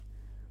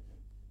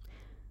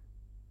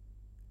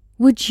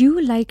Would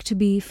you like to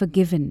be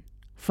forgiven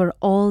for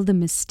all the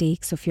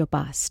mistakes of your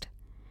past?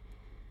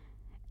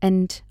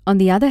 And on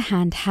the other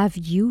hand, have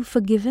you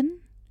forgiven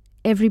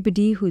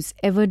everybody who's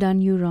ever done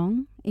you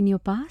wrong in your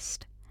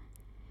past?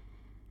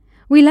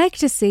 We like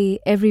to say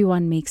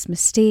everyone makes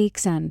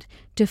mistakes and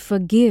to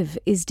forgive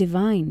is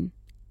divine.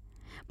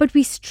 But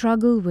we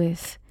struggle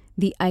with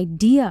the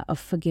idea of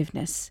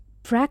forgiveness,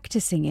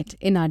 practicing it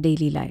in our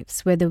daily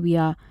lives, whether we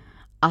are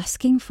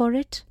asking for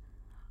it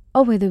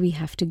or whether we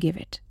have to give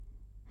it.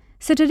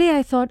 So today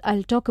I thought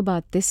I'll talk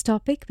about this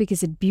topic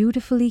because it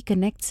beautifully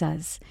connects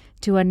us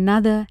to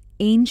another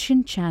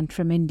ancient chant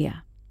from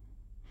India.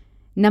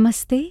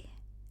 Namaste,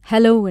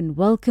 hello and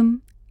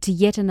welcome to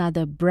yet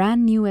another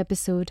brand new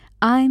episode.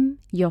 I'm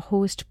your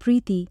host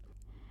Preeti,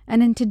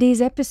 and in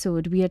today's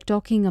episode we are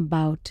talking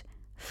about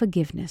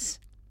forgiveness.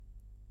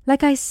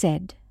 Like I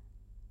said,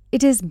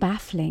 it is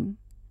baffling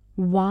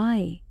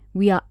why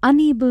we are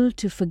unable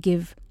to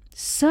forgive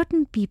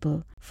certain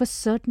people for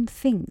certain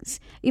things,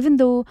 even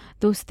though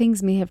those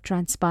things may have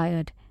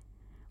transpired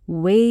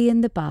way in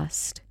the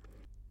past.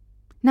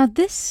 Now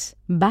this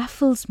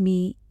baffles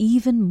me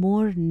even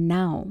more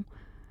now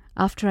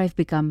after I've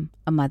become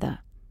a mother.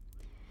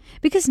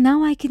 Because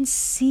now I can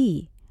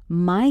see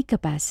my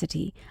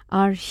capacity,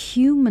 our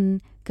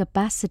human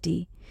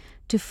capacity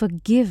to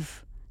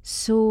forgive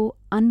so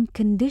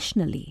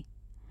unconditionally.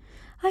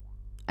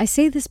 I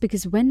say this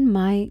because when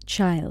my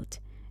child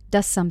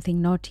does something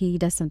naughty,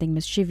 does something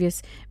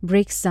mischievous,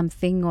 breaks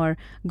something or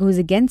goes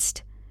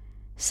against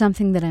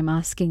something that I'm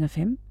asking of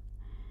him,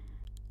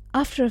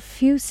 after a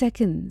few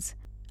seconds,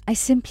 I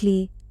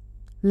simply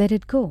let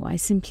it go. I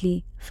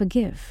simply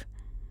forgive.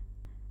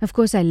 Of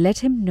course, I let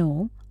him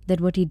know that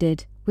what he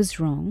did was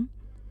wrong,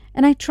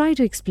 and I try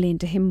to explain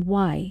to him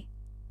why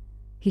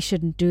he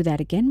shouldn't do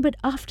that again. But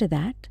after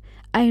that,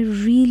 I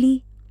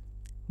really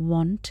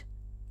want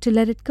to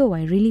let it go.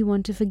 I really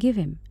want to forgive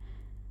him.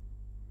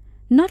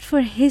 Not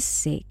for his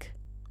sake,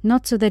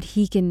 not so that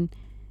he can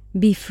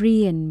be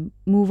free and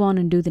move on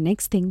and do the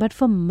next thing, but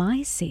for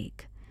my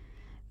sake.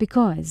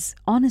 Because,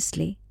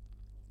 honestly,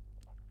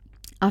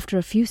 after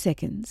a few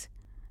seconds,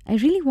 I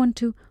really want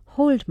to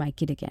hold my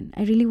kid again.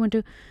 I really want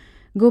to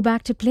go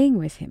back to playing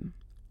with him.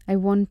 I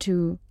want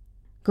to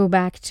go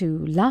back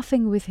to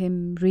laughing with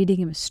him, reading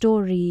him a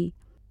story,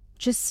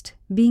 just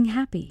being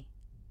happy.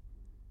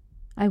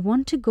 I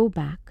want to go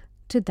back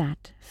to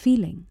that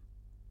feeling.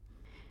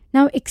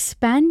 Now,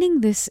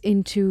 expanding this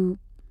into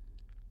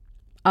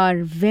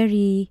our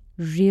very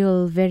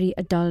real, very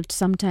adult,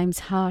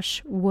 sometimes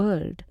harsh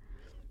world,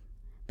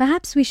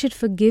 perhaps we should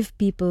forgive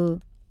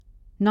people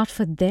not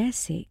for their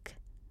sake,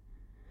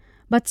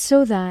 but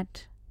so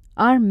that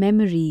our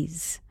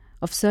memories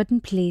of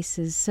certain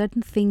places,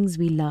 certain things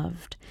we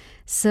loved,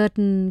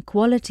 certain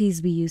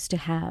qualities we used to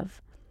have,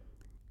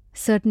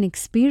 certain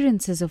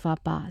experiences of our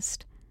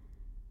past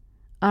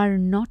are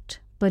not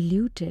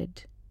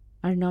polluted,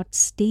 are not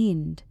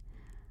stained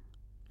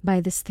by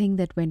this thing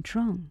that went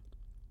wrong.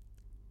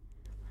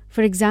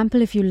 For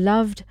example, if you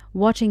loved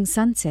watching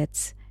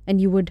sunsets and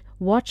you would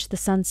watch the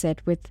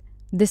sunset with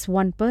this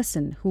one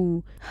person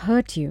who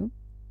hurt you,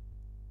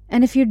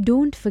 and if you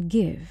don't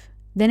forgive,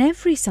 then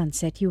every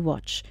sunset you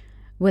watch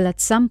will at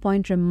some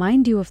point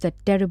remind you of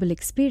that terrible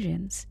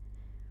experience,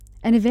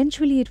 and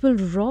eventually it will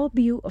rob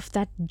you of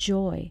that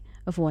joy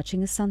of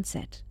watching a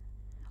sunset,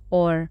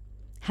 or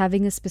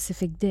having a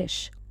specific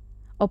dish,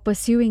 or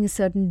pursuing a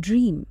certain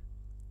dream.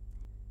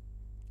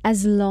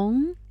 As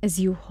long as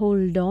you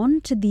hold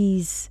on to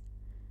these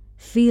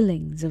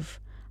feelings of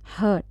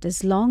hurt,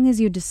 as long as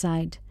you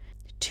decide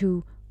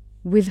to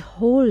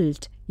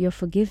withhold your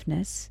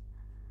forgiveness,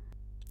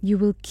 you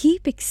will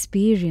keep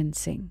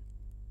experiencing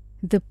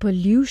the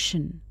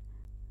pollution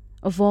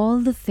of all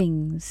the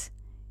things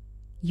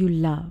you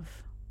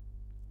love.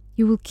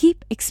 You will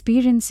keep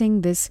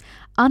experiencing this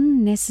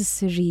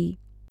unnecessary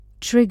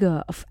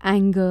trigger of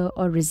anger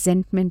or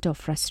resentment or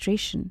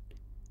frustration,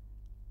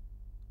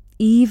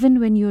 even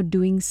when you're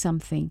doing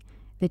something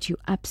that you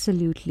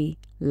absolutely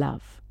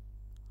love.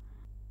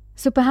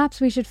 So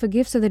perhaps we should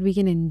forgive so that we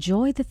can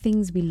enjoy the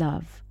things we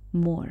love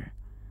more,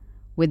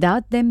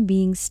 without them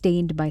being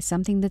stained by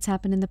something that's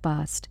happened in the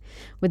past,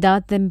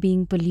 without them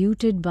being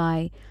polluted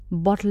by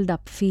bottled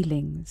up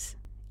feelings.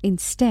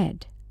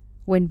 Instead,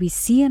 when we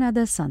see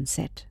another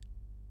sunset,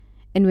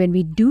 and when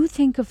we do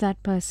think of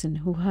that person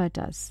who hurt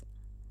us,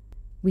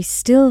 we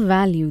still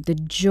value the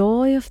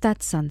joy of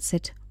that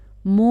sunset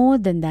more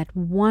than that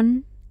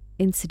one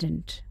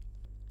incident,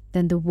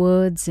 than the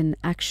words and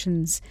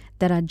actions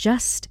that are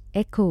just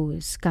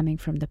echoes coming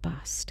from the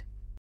past.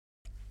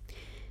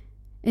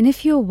 And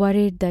if you're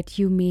worried that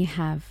you may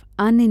have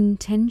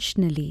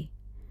unintentionally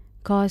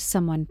caused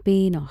someone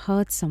pain or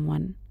hurt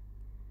someone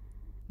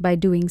by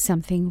doing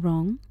something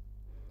wrong,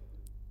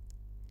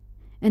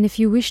 and if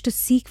you wish to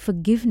seek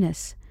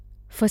forgiveness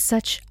for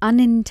such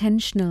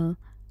unintentional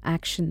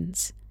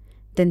actions,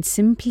 then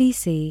simply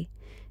say,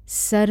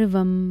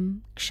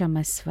 Sarvam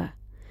Kshamasva.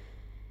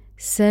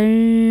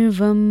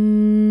 Sarvam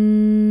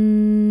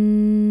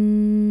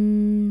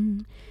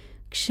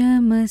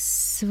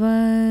Kshamasva.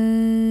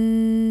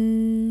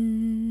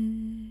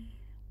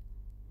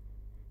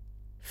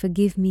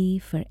 Forgive me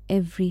for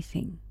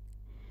everything.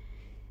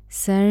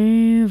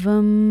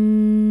 Sarvam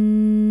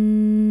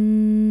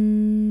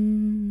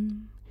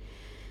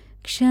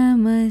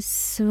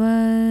Kshamasva.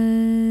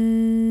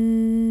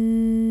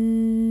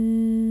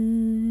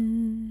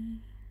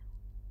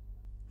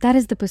 That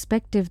is the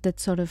perspective that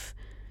sort of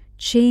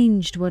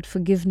changed what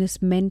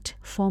forgiveness meant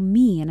for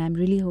me, and I'm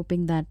really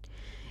hoping that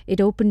it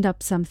opened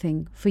up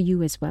something for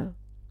you as well.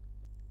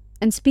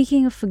 And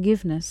speaking of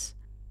forgiveness,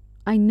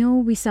 I know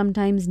we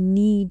sometimes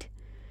need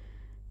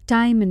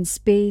time and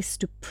space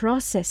to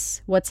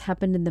process what's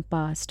happened in the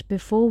past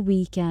before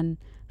we can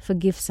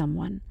forgive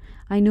someone.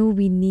 I know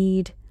we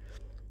need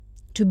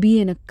to be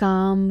in a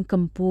calm,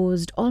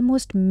 composed,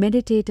 almost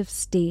meditative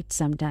state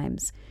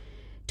sometimes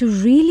to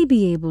really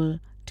be able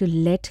to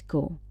let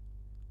go.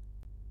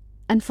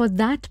 And for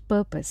that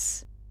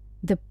purpose,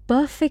 the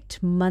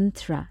perfect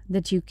mantra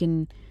that you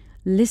can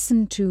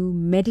listen to,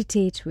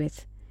 meditate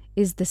with,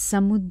 is the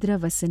Samudra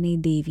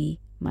Vasane Devi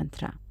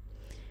mantra.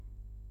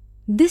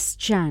 This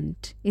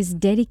chant is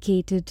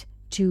dedicated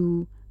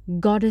to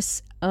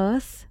Goddess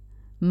Earth,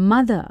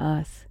 Mother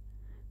Earth,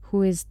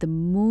 who is the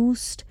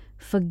most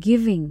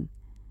forgiving.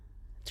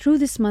 Through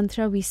this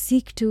mantra, we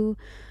seek to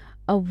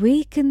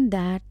awaken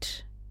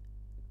that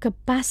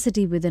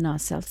capacity within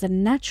ourselves, the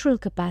natural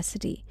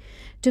capacity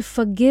to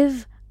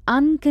forgive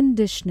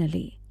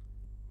unconditionally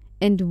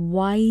and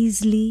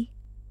wisely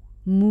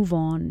move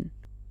on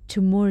to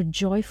more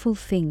joyful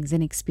things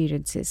and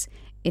experiences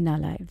in our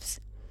lives.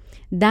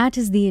 That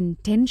is the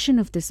intention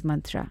of this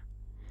mantra.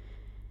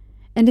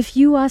 And if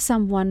you are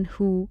someone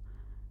who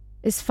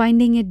is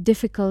finding it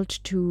difficult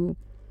to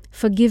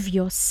forgive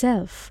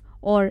yourself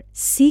or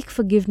seek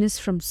forgiveness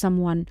from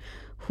someone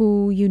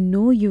who you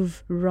know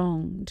you've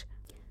wronged,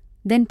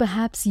 then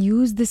perhaps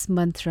use this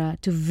mantra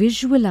to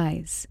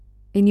visualize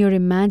in your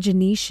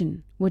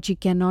imagination what you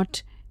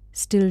cannot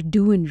still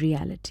do in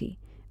reality.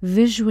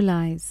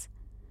 Visualize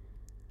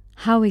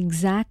how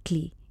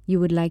exactly you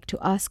would like to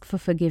ask for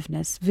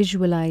forgiveness.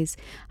 Visualize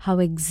how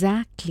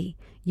exactly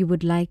you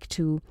would like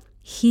to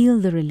heal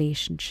the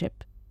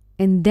relationship.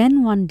 And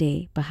then one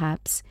day,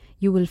 perhaps,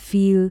 you will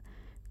feel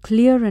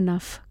clear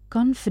enough,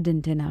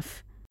 confident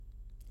enough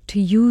to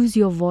use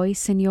your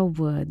voice and your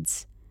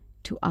words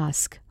to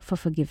ask for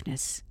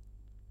forgiveness.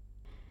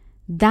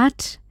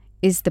 That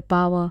is the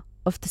power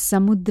of the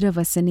Samudra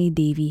Vasane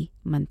Devi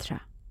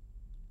mantra.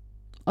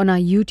 On our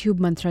YouTube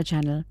mantra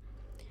channel,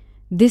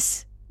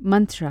 this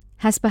mantra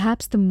has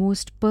perhaps the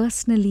most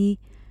personally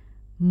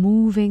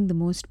moving, the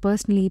most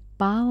personally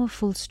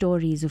powerful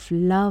stories of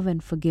love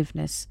and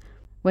forgiveness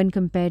when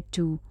compared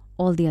to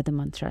all the other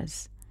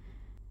mantras.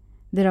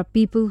 There are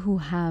people who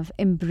have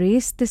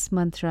embraced this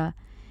mantra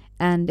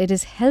and it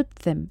has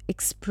helped them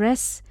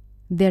express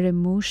their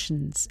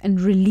emotions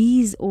and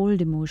release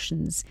old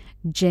emotions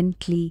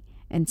gently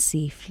and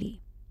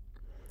safely.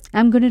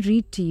 I'm going to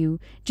read to you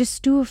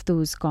just two of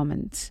those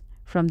comments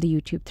from the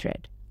YouTube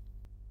thread.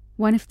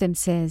 One of them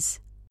says,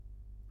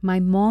 "My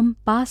mom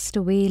passed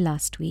away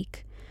last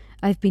week.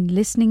 I've been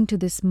listening to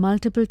this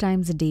multiple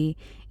times a day.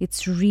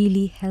 It's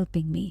really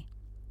helping me."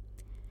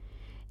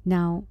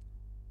 Now,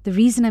 the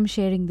reason I'm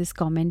sharing this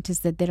comment is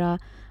that there are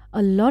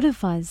a lot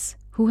of us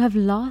who have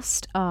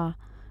lost our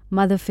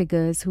mother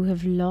figures, who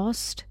have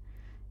lost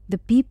the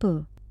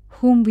people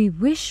whom we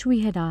wish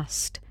we had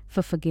asked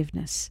for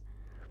forgiveness.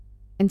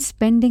 And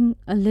spending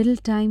a little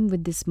time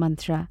with this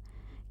mantra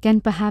can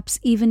perhaps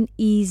even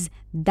ease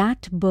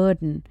that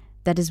burden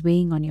that is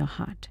weighing on your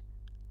heart.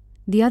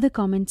 The other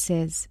comment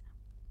says,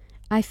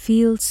 "I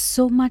feel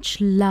so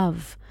much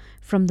love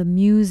from the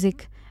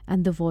music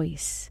and the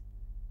voice.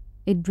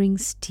 It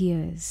brings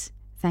tears.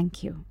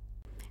 Thank you."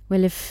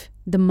 Well, if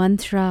the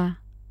mantra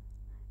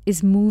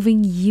is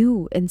moving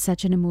you in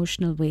such an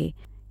emotional way,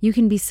 you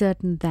can be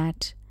certain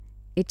that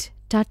it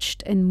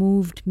touched and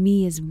moved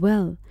me as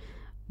well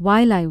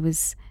while I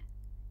was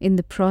in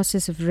the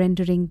process of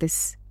rendering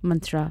this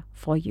mantra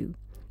for you.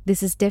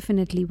 This is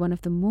definitely one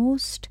of the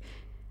most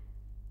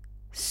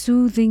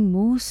soothing,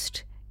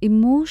 most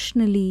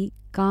emotionally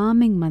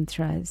calming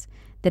mantras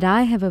that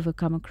I have ever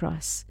come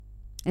across.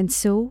 And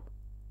so,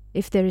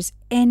 if there is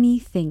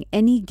anything,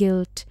 any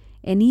guilt,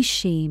 any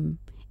shame,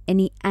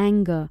 any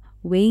anger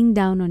weighing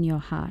down on your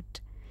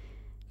heart,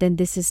 then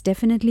this is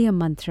definitely a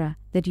mantra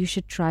that you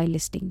should try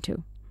listening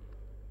to.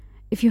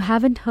 If you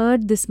haven't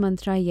heard this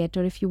mantra yet,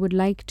 or if you would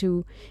like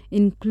to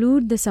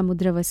include the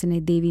Samudra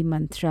Vasane Devi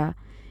mantra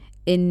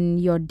in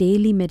your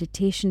daily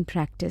meditation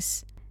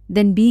practice,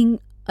 then being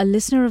a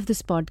listener of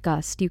this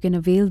podcast, you can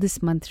avail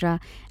this mantra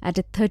at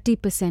a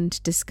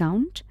 30%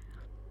 discount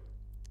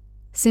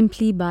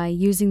simply by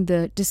using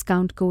the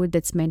discount code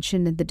that's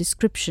mentioned in the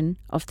description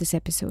of this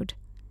episode.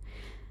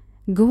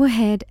 Go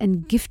ahead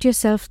and gift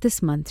yourself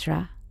this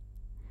mantra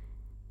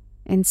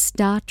and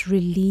start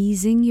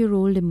releasing your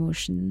old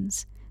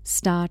emotions.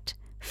 Start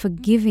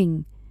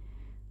forgiving.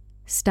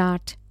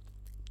 Start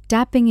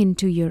tapping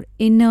into your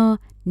inner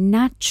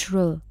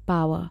natural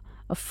power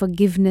of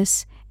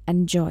forgiveness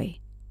and joy.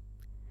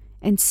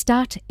 and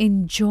start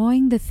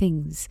enjoying the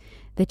things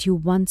that you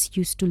once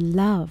used to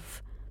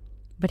love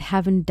but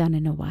haven't done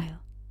in a while.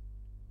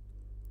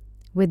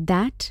 With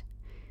that,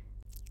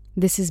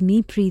 this is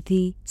me,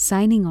 Preeti,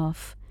 signing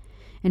off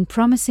and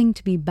promising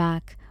to be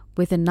back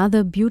with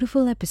another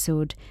beautiful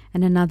episode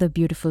and another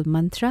beautiful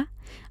mantra.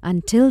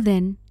 Until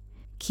then,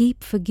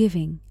 keep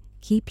forgiving,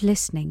 keep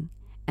listening,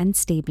 and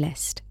stay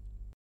blessed.